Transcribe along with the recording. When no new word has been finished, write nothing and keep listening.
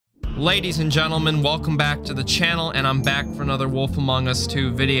Ladies and gentlemen, welcome back to the channel, and I'm back for another Wolf Among Us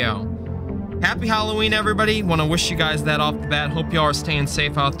 2 video. Happy Halloween, everybody. Want to wish you guys that off the bat. Hope y'all are staying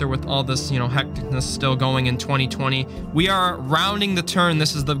safe out there with all this, hecticness still going in 2020. We are rounding the turn.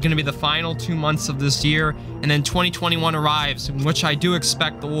 This is going to be the final 2 months of this year, and then 2021 arrives, in which I do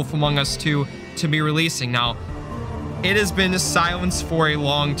expect the Wolf Among Us 2 to be releasing. Now, it has been silence for a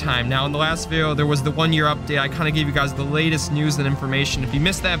long time. Now, in the last video, there was the 1 year update. I kind of gave you guys the latest news and information. If you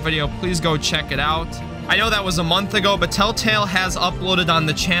missed that video, please go check it out. I know that was a month ago, but Telltale has uploaded on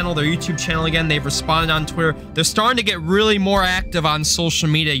the channel, their YouTube channel again. They've responded on Twitter. They're starting to get really more active on social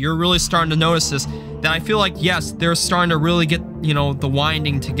media. You're really starting to notice this, that I feel like, yes, they're starting to really get, the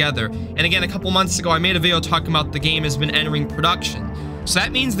winding together. And again, a couple months ago, I made a video talking about the game has been entering production. So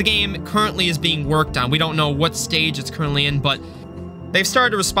that means the game currently is being worked on. We don't know what stage it's currently in, but they've started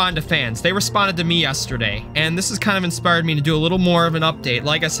to respond to fans. They responded to me yesterday, and this has kind of inspired me to do a little more of an update.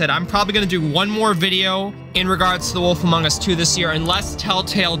 Like I said, I'm probably going to do one more video in regards to The Wolf Among Us 2 this year, unless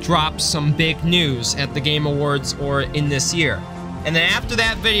Telltale drops some big news at the Game Awards or in this year. And then after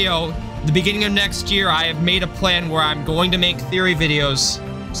that video, the beginning of next year, I have made a plan where I'm going to make theory videos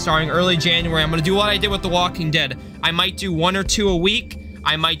starting early January. I'm going to do what I did with The Walking Dead. I might do 1 or 2 a week.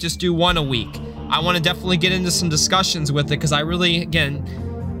 I might just do 1 a week. I want to definitely get into some discussions with it because I really, again,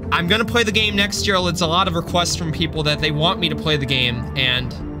 I'm going to play the game next year. It's a lot of requests from people that they want me to play the game,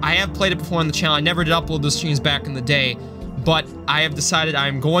 and I have played it before on the channel. I never did upload the streams back in the day, but I have decided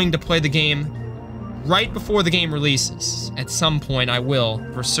I'm going to play the game right before the game releases. At some point, I will,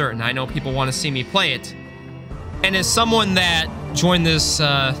 for certain. I know people want to see me play it. And as someone that joined this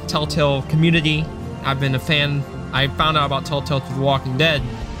Telltale community, I've been a fan. I found out about Telltale through The Walking Dead.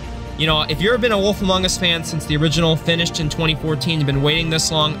 If you've been a Wolf Among Us fan since the original finished in 2014, you've been waiting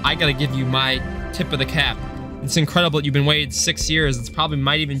this long, I gotta give you my tip of the cap. It's incredible that you've been waiting 6 years. It's probably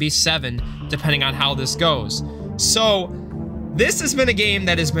might even be 7, depending on how this goes. So, this has been a game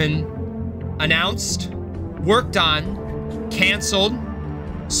that has been announced, worked on, canceled,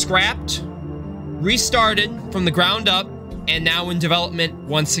 scrapped, restarted from the ground up, and now in development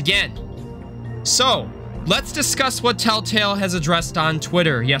once again. So, let's discuss what Telltale has addressed on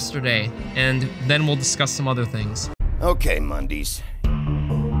Twitter yesterday, and then we'll discuss some other things. Okay, Mundies.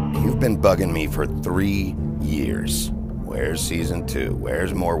 You've been bugging me for 3 years. Where's Season 2?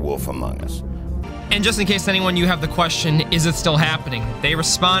 Where's more Wolf Among Us? And just in case anyone, you have the question, is it still happening? They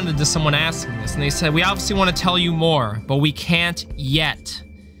responded to someone asking this, and they said, we obviously want to tell you more, but we can't yet.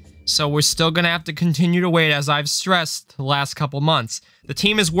 So we're still going to have to continue to wait, as I've stressed the last couple months. The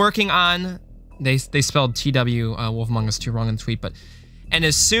team is working on... They spelled TW Wolf Among Us 2 wrong in the tweet, but... And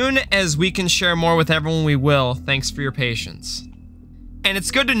as soon as we can share more with everyone, we will. Thanks for your patience. And it's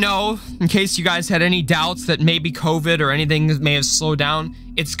good to know, in case you guys had any doubts that maybe COVID or anything may have slowed down,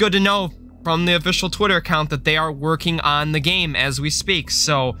 it's good to know from the official Twitter account that they are working on the game as we speak.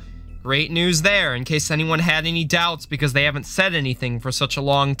 So, great news there, in case anyone had any doubts because they haven't said anything for such a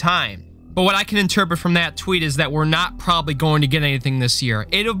long time. But what I can interpret from that tweet is that we're not probably going to get anything this year.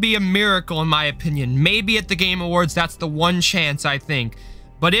 It'll be a miracle, in my opinion. Maybe at the Game Awards, that's the one chance, I think.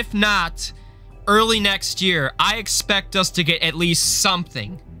 But if not, early next year, I expect us to get at least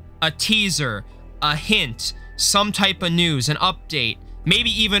something. A teaser, a hint, some type of news, an update,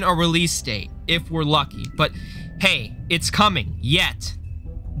 maybe even a release date, if we're lucky. But hey, it's coming, yet.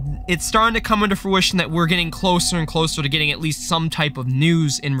 It's starting to come into fruition that we're getting closer and closer to getting at least some type of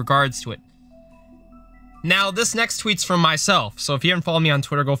news in regards to it. Now, this next tweet's from myself, so if you haven't followed me on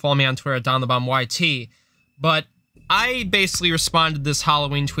Twitter, go follow me on Twitter at DomTheBomb YT. But I basically responded to this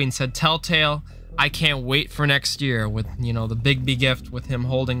Halloween tweet and said, Telltale, I can't wait for next year with, the Bigby gift with him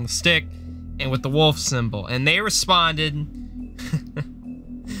holding the stick and with the wolf symbol. And they responded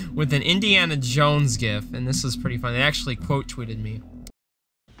with an Indiana Jones gif, and this is pretty funny. They actually quote tweeted me.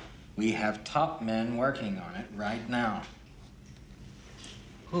 We have top men working on it right now.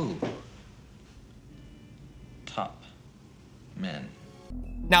 Who? Top men.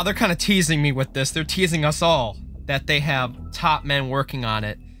 Now, they're kind of teasing me with this. They're teasing us all that they have top men working on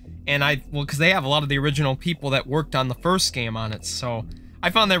it. And well, because they have a lot of the original people that worked on the first game on it. So, I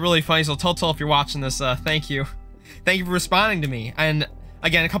found that really funny. So, Telltale, if you're watching this, thank you. Thank you for responding to me. And,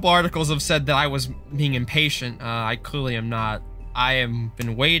 again, a couple articles have said that I was being impatient. I clearly am not. I have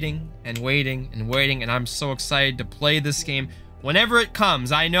been waiting and waiting and waiting, and I'm so excited to play this game whenever it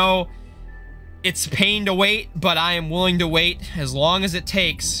comes. I know it's pain to wait, but I am willing to wait as long as it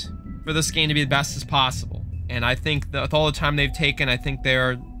takes for this game to be the best as possible. And I think that with all the time they've taken, I think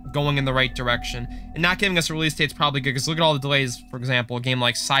they're going in the right direction. And not giving us a release date is probably good, because look at all the delays, for example, a game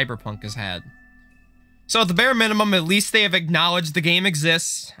like Cyberpunk has had. So at the bare minimum, at least they have acknowledged the game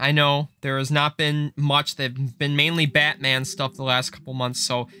exists. I know there has not been much. They've been mainly Batman stuff the last couple months,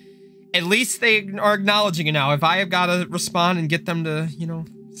 so at least they are acknowledging it now. If I have got to respond and get them to, you know,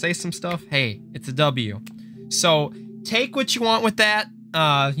 say some stuff, hey, it's a W. So take what you want with that.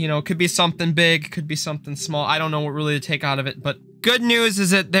 You know, it could be something big, could be something small. I don't know what really to take out of it, but good news is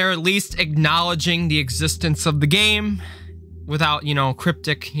that they're at least acknowledging the existence of the game without, you know,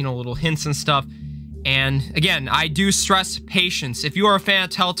 cryptic, you know, little hints and stuff. And again, I do stress patience. If you are a fan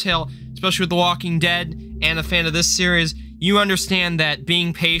of Telltale, especially with The Walking Dead, and a fan of this series, you understand that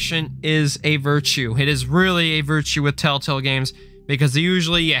being patient is a virtue. It is really a virtue with Telltale games, because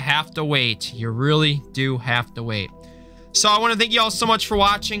usually you have to wait. You really do have to wait. So I want to thank you all so much for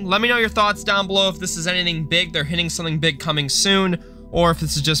watching. Let me know your thoughts down below if this is anything big, they're hitting something big coming soon, or if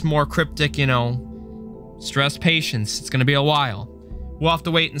this is just more cryptic, you know, stress patience. It's going to be a while. We'll have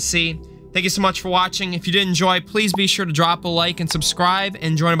to wait and see. Thank you so much for watching. If you did enjoy, please be sure to drop a like and subscribe,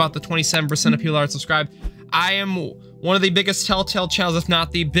 and join about the 27% of people that are subscribed. I am one of the biggest Telltale channels, if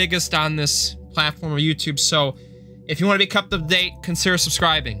not the biggest on this platform of YouTube, so if you want to be kept up to date, consider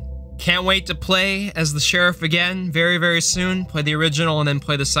subscribing. Can't wait to play as the sheriff again very, very soon. Play the original and then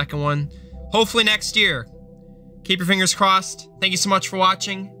play the second one. Hopefully next year. Keep your fingers crossed. Thank you so much for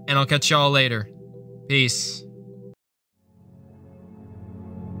watching, and I'll catch y'all later. Peace.